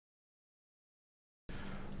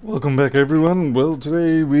Welcome back everyone. Well,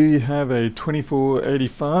 today we have a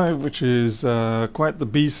 2485, which is quite the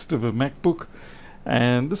beast of a MacBook,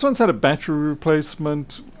 and this one's had a battery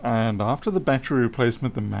replacement, and after the battery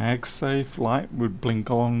replacement the MagSafe light would blink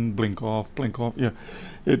on, blink off, blink off. Yeah,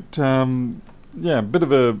 a bit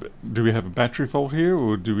of a, do we have a battery fault here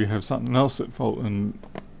or do we have something else at fault? And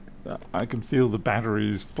I can feel the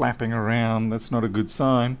batteries flapping around. That's not a good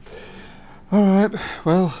sign. Alright,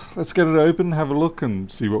 well, let's get it open, have a look,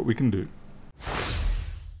 and see what we can do.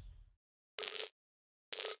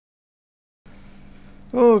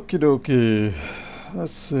 Okie dokie.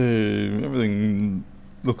 Let's see. Everything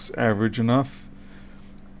looks average enough.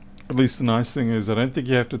 At least the nice thing is I don't think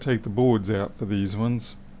you have to take the boards out for these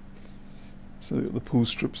ones. So the pull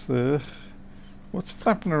strips there. What's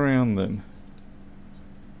flapping around then?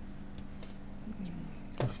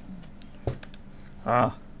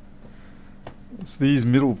 Ah. It's these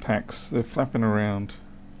middle packs, they're flapping around.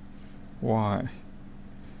 Why?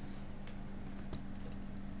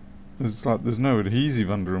 There's no adhesive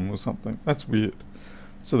under them or something. That's weird.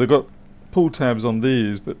 So they've got pull tabs on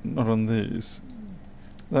these, but not on these.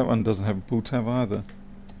 That one doesn't have a pull tab either.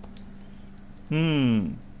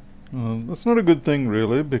 Well, that's not a good thing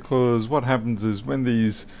really, because what happens is when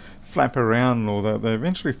these flap around and all that, they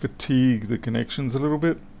eventually fatigue the connections a little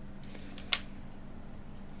bit.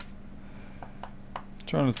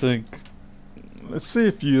 Trying to think. Let's see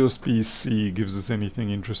if USB-C gives us anything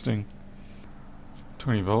interesting.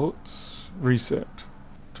 20 volts, reset.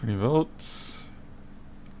 20 volts,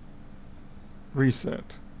 reset.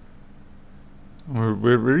 We're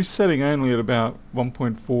resetting only at about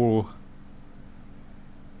 1.4.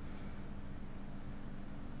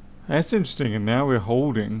 That's interesting, and now we're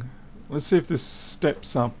holding. Let's see if this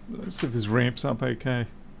steps up. Let's see if this ramps up okay.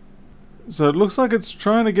 So it looks like it's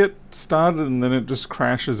trying to get started and then it just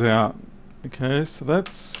crashes out. Okay, so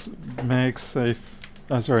that's MagSafe.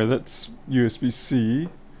 Sorry, that's USB-C.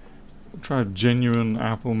 We'll try genuine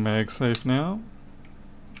Apple MagSafe now.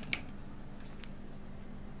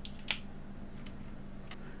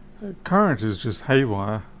 The current is just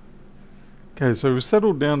haywire. Okay, so we've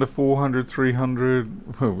settled down to 400,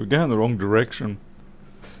 300. Well, we're going the wrong direction.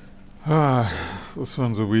 This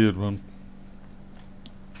one's a weird one.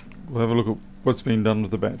 We'll have a look at what's been done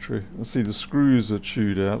with the battery. I see the screws are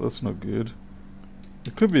chewed out. That's not good.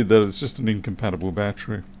 It could be that it's just an incompatible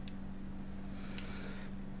battery.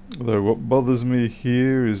 Although what bothers me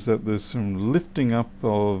here is that there's some lifting up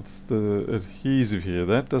of the adhesive here.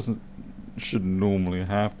 That should normally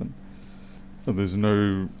happen. But there's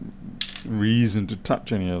no reason to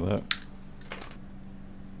touch any of that.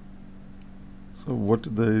 So what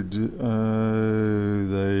did they do?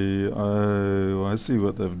 I see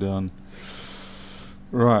what they've done.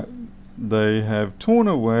 Right, they have torn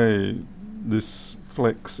away this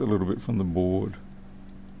flex a little bit from the board.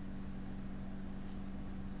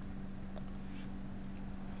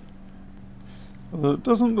 Although it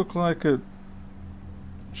doesn't look like it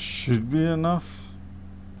should be enough.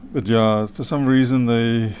 But yeah, for some reason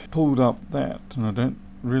they pulled up that, and I don't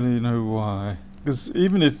really know why. Because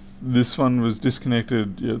even if this one was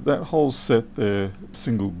disconnected, yeah, that whole set there,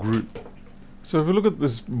 single group. So if we look at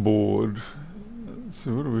this board, let's see,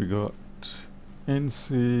 what do we got?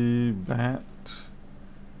 NC, bat,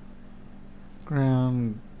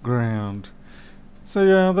 ground, ground. So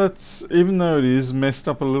yeah, that's, even though it is messed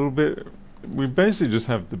up a little bit, we basically just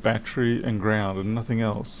have the battery and ground and nothing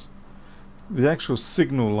else. The actual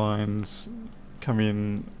signal lines come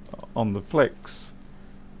in on the flex.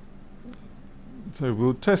 So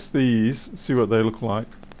we'll test these, see what they look like.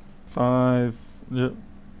 5, yep.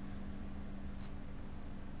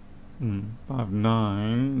 5,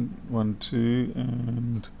 9, 1, 2,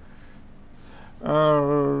 and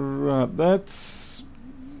right, that's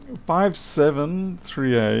 5, 7,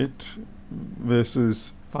 3, 8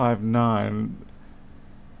 versus 5, 9.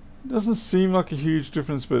 Doesn't seem like a huge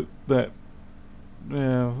difference, but that,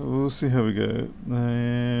 yeah, we'll see how we go.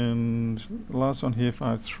 And the last one here,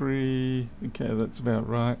 5, 3. Okay, that's about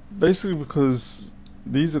right. Basically because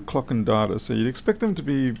these are clock and data, so you'd expect them to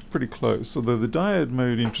be pretty close. Although the diode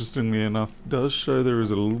mode, interestingly enough, does show there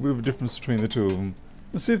is a little bit of a difference between the two of them.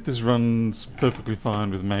 Let's see if this runs perfectly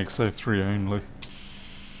fine with MagSafe 3 only.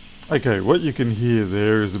 Okay, what you can hear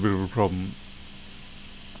there is a bit of a problem.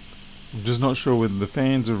 I'm just not sure whether the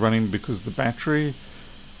fans are running because the battery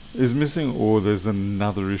is missing or there's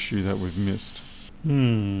another issue that we've missed.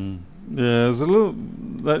 Yeah, there's a little,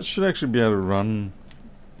 that should actually be able to run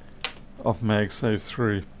off MagSafe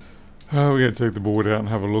 3. We're going to take the board out and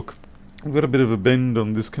have a look. We've got a bit of a bend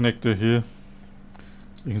on this connector here.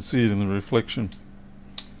 You can see it in the reflection.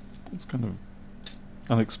 It's kind of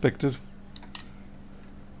unexpected.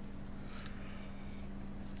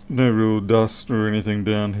 No real dust or anything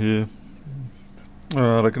down here.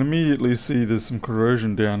 Alright, I can immediately see there's some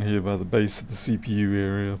corrosion down here by the base of the CPU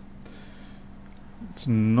area. It's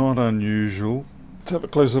not unusual. Let's have a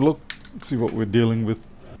closer look, see what we're dealing with.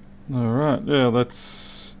 Alright, yeah,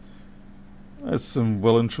 that's some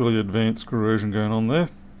well and truly advanced corrosion going on there.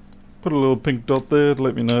 Put a little pink dot there to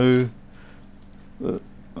let me know that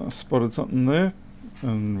I spotted something there.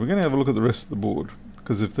 And we're going to have a look at the rest of the board,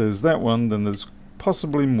 because if there's that one, then there's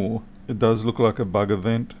possibly more. It does look like a bug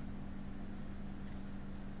event.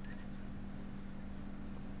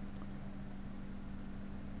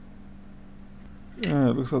 Yeah,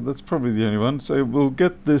 it looks like that's probably the only one. So we'll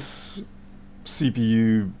get this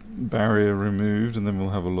CPU barrier removed and then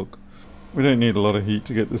we'll have a look. We don't need a lot of heat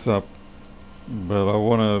to get this up, but I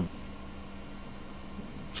want to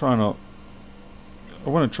try not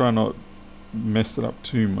mess it up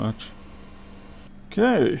too much.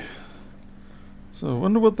 Okay, so I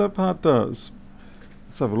wonder what that part does.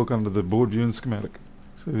 Let's have a look under the board view and schematic.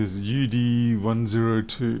 So this is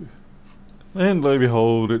UD102. And lo and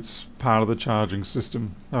behold, it's part of the charging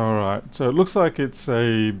system. Alright, so it looks like it's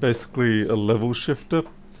basically a level shifter.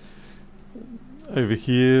 Over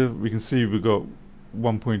here we can see we've got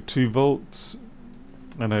 1.2 volts,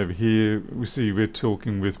 and over here we see we're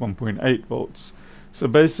talking with 1.8 volts. So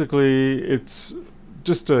basically it's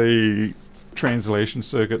just a translation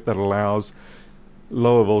circuit that allows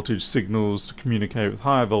lower voltage signals to communicate with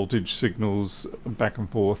higher voltage signals back and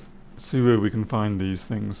forth. Let's see where we can find these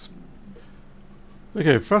things.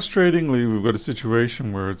 Okay, frustratingly we've got a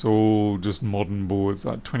situation where it's all just modern boards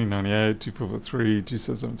like 2098, 2443,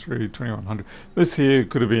 2773, 2100. This here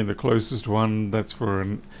could have been the closest one. That's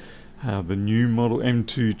for the new model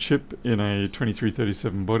M2 chip in a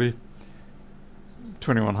 2337 body.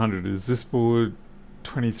 2100 is this board.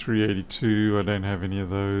 2382, I don't have any of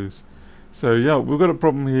those. So yeah, we've got a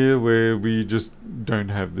problem here where we just don't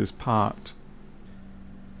have this part.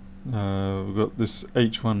 We've got this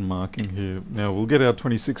H1 marking here. Now we'll get our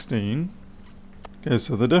 2016. Okay,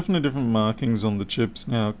 so there are definitely different markings on the chips.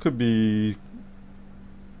 Now it could be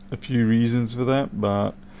a few reasons for that,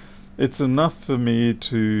 but it's enough for me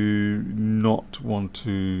to not want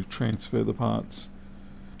to transfer the parts.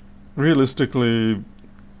 Realistically,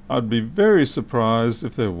 I'd be very surprised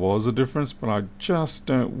if there was a difference, but I just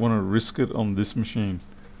don't want to risk it on this machine.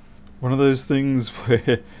 One of those things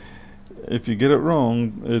where if you get it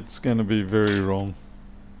wrong, it's going to be very wrong.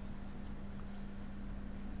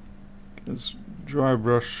 Let's dry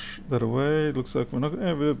brush that away. It looks like we're not.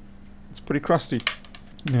 Yeah, it's pretty crusty.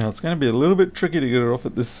 Now it's going to be a little bit tricky to get it off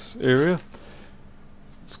at this area.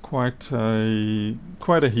 It's quite a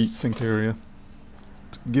heat sink area.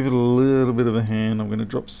 To give it a little bit of a hand, I'm going to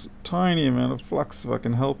drop a tiny amount of flux if I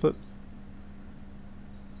can help it.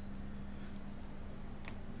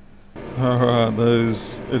 Alright,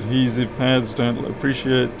 those adhesive pads don't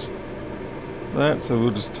appreciate that, so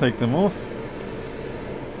we'll just take them off.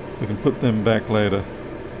 We can put them back later.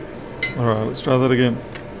 Alright, let's try that again.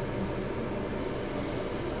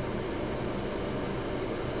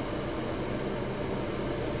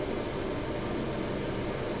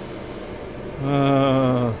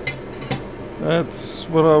 That's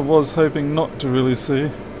what I was hoping not to really see.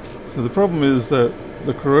 So the problem is that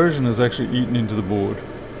the corrosion has actually eaten into the board.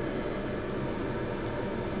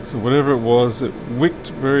 So whatever it was, it wicked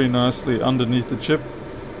very nicely underneath the chip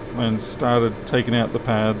and started taking out the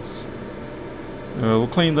pads. We'll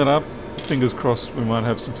clean that up. Fingers crossed we might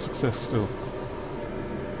have some success still.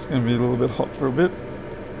 It's going to be a little bit hot for a bit.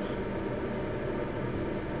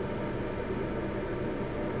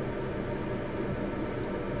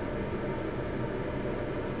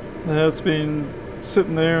 It's been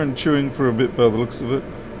sitting there and chewing for a bit by the looks of it.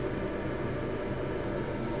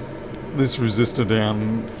 This resistor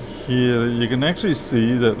down here, you can actually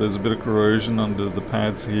see that there's a bit of corrosion under the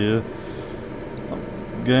pads here.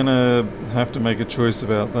 I'm gonna have to make a choice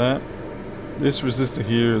about that. This resistor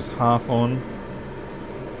here is half on.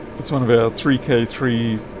 It's one of our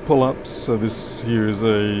 3K3 pull-ups, so this here is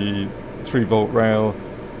a 3-volt rail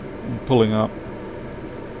pulling up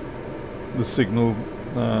the signal.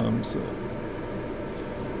 So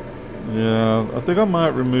yeah, I think I might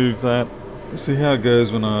remove that. See how it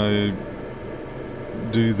goes when I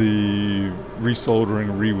do the resoldering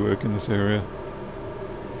rework in this area.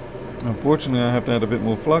 Unfortunately, I have to add a bit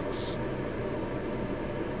more flux.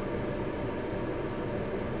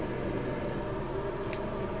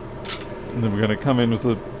 And then we're going to come in with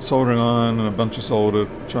a soldering iron and a bunch of solder,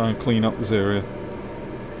 try and clean up this area.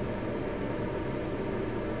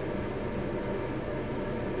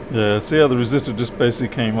 Yeah, see how the resistor just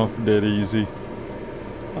basically came off dead easy.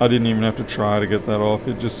 I didn't even have to try to get that off,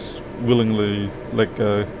 it just willingly let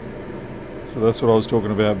go. So that's what I was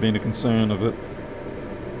talking about, being a concern of it.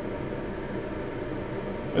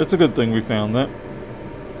 It's a good thing we found that,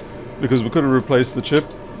 because we could have replaced the chip,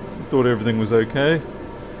 thought everything was okay,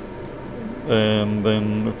 and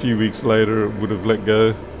then a few weeks later it would have let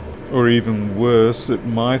go. Or even worse, it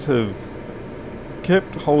might have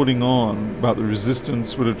kept holding on, but the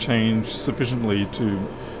resistance would have changed sufficiently to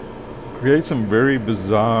create some very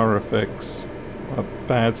bizarre effects.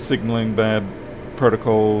 Bad signaling, bad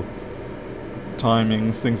protocol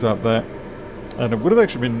timings, things like that. And it would have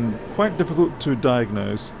actually been quite difficult to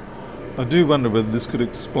diagnose. I do wonder whether this could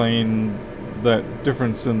explain that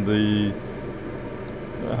difference in the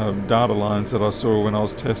data lines that I saw when I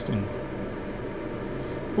was testing.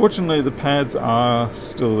 Fortunately, the pads are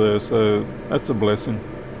still there, so that's a blessing.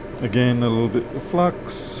 Again, a little bit of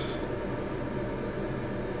flux.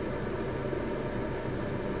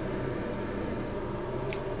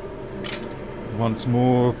 Once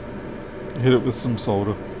more, hit it with some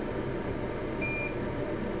solder.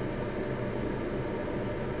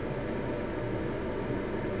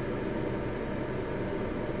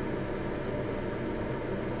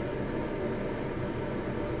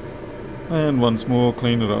 And once more,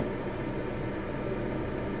 clean it up.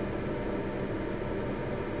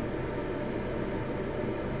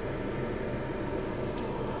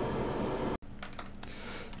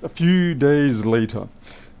 A few days later,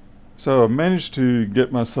 so I managed to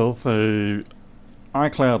get myself a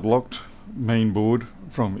iCloud locked mainboard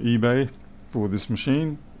from eBay for this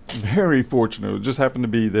machine. Very fortunate, it just happened to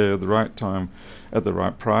be there at the right time at the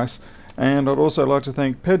right price. And I'd also like to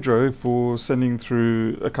thank Pedro for sending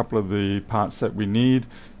through a couple of the parts that we need.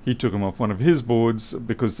 He took them off one of his boards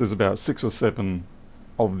because there's about 6 or 7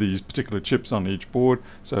 of these particular chips on each board,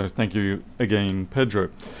 so thank you again, Pedro.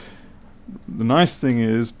 The nice thing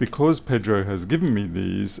is, because Pedro has given me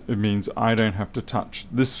these, it means I don't have to touch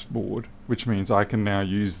this board, which means I can now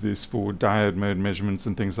use this for diode mode measurements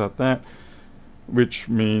and things like that, which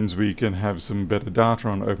means we can have some better data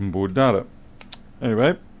on open board data.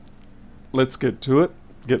 Anyway, let's get to it,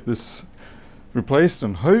 get this replaced,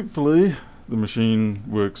 and hopefully the machine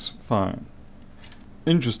works fine.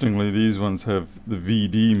 Interestingly, these ones have the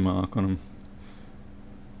VD mark on them,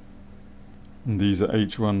 and these are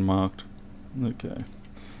H1 marked. Okay,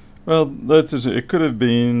 well, that's it. It could have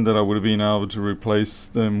been that I would have been able to replace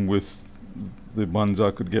them with the ones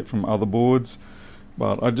I could get from other boards,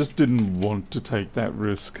 but I just didn't want to take that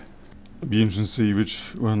risk. It'd be interesting to see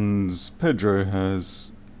which ones Pedro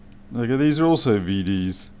has. Okay, these are also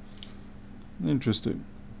VDs. Interesting.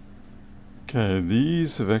 Okay,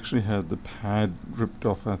 these have actually had the pad ripped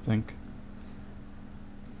off, I think.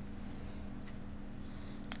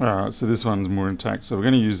 Alright, so this one's more intact, so we're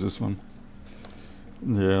going to use this one.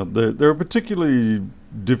 Yeah, they're a particularly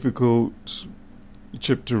difficult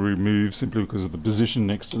chip to remove simply because of the position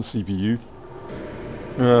next to the CPU.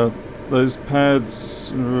 Those pads,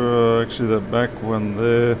 actually that back one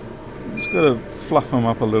there, just got to fluff them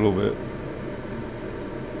up a little bit.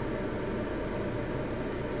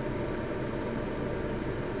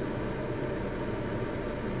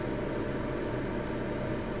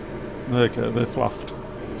 Okay, they're fluffed.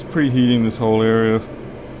 It's preheating this whole area.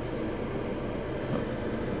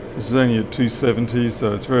 This is only at 270,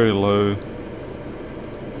 so it's very low.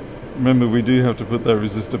 Remember, we do have to put that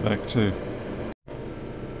resistor back too.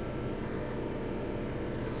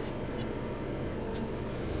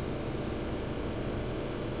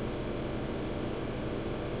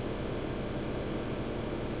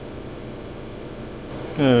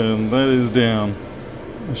 And that is down.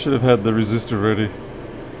 I should have had the resistor ready.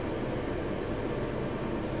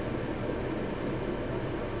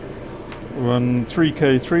 Run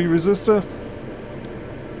 3K3 resistor.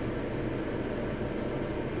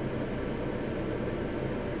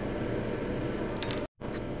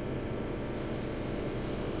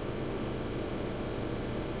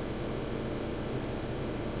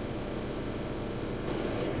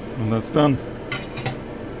 And that's done.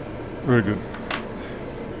 Very good.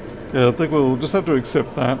 Yeah, I think we'll just have to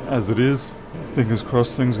accept that as it is. Fingers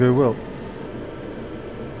crossed things go well.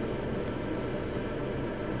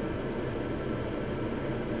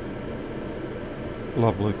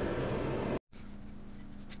 Lovely.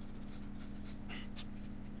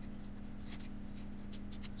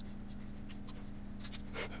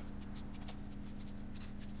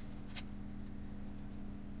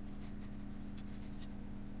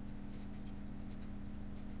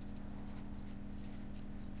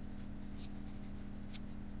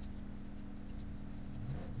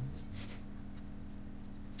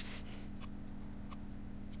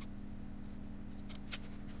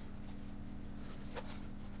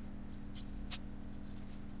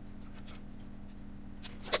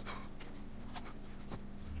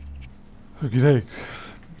 Okay,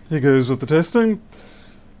 here goes with the testing.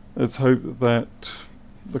 Let's hope that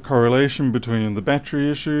the correlation between the battery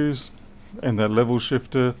issues and that level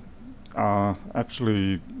shifter are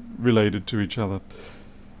actually related to each other.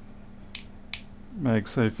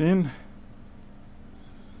 MagSafe in.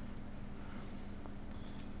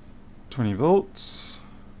 20 volts.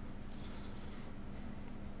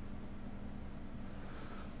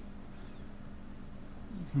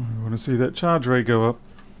 I want to see that charge rate go up.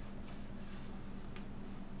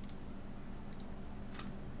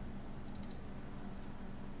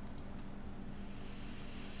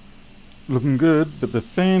 Looking good, but the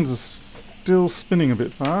fans are still spinning a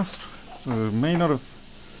bit fast, so may not have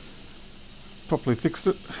properly fixed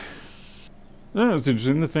it. Oh, it's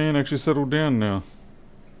interesting, the fan actually settled down now.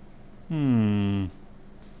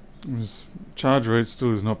 This charge rate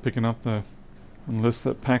still is not picking up though, unless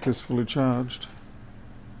that pack is fully charged.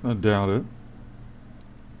 I doubt it.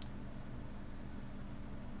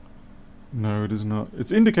 No, it is not.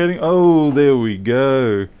 It's indicating, oh, there we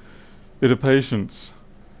go. Bit of patience.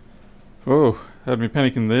 Oh, had me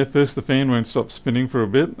panicking there. First the fan won't stop spinning for a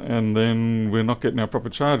bit, and then we're not getting our proper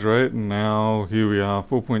charge rate, and now here we are,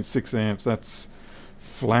 4.6 amps. That's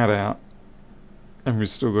flat out. And we've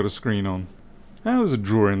still got a screen on. How is it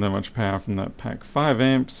drawing that much power from that pack? 5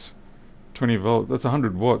 amps, 20 volts, that's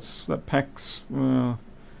 100 watts. That pack's, well,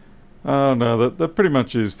 oh no, that pretty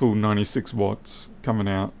much is full 96 watts coming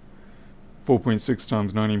out. 4.6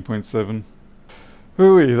 times 19.7.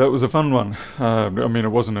 Ooh, that was a fun one. I mean,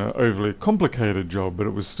 it wasn't an overly complicated job, but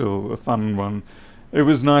it was still a fun one. It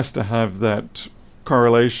was nice to have that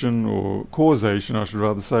correlation, or causation I should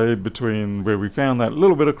rather say, between where we found that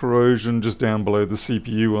little bit of corrosion just down below the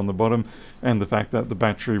CPU on the bottom and the fact that the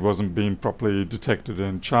battery wasn't being properly detected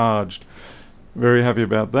and charged. Very happy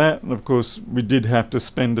about that. And of course we did have to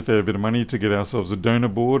spend a fair bit of money to get ourselves a donor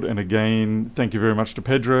board, and again thank you very much to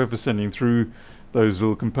Pedro for sending through those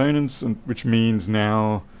little components, and which means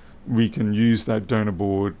now we can use that donor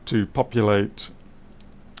board to populate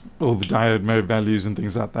all the diode mode values and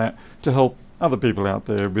things like that to help other people out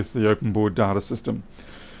there with the open board data system.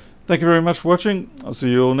 Thank you very much for watching. I'll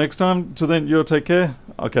see you all next time. Till then, you all take care.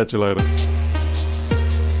 I'll catch you later.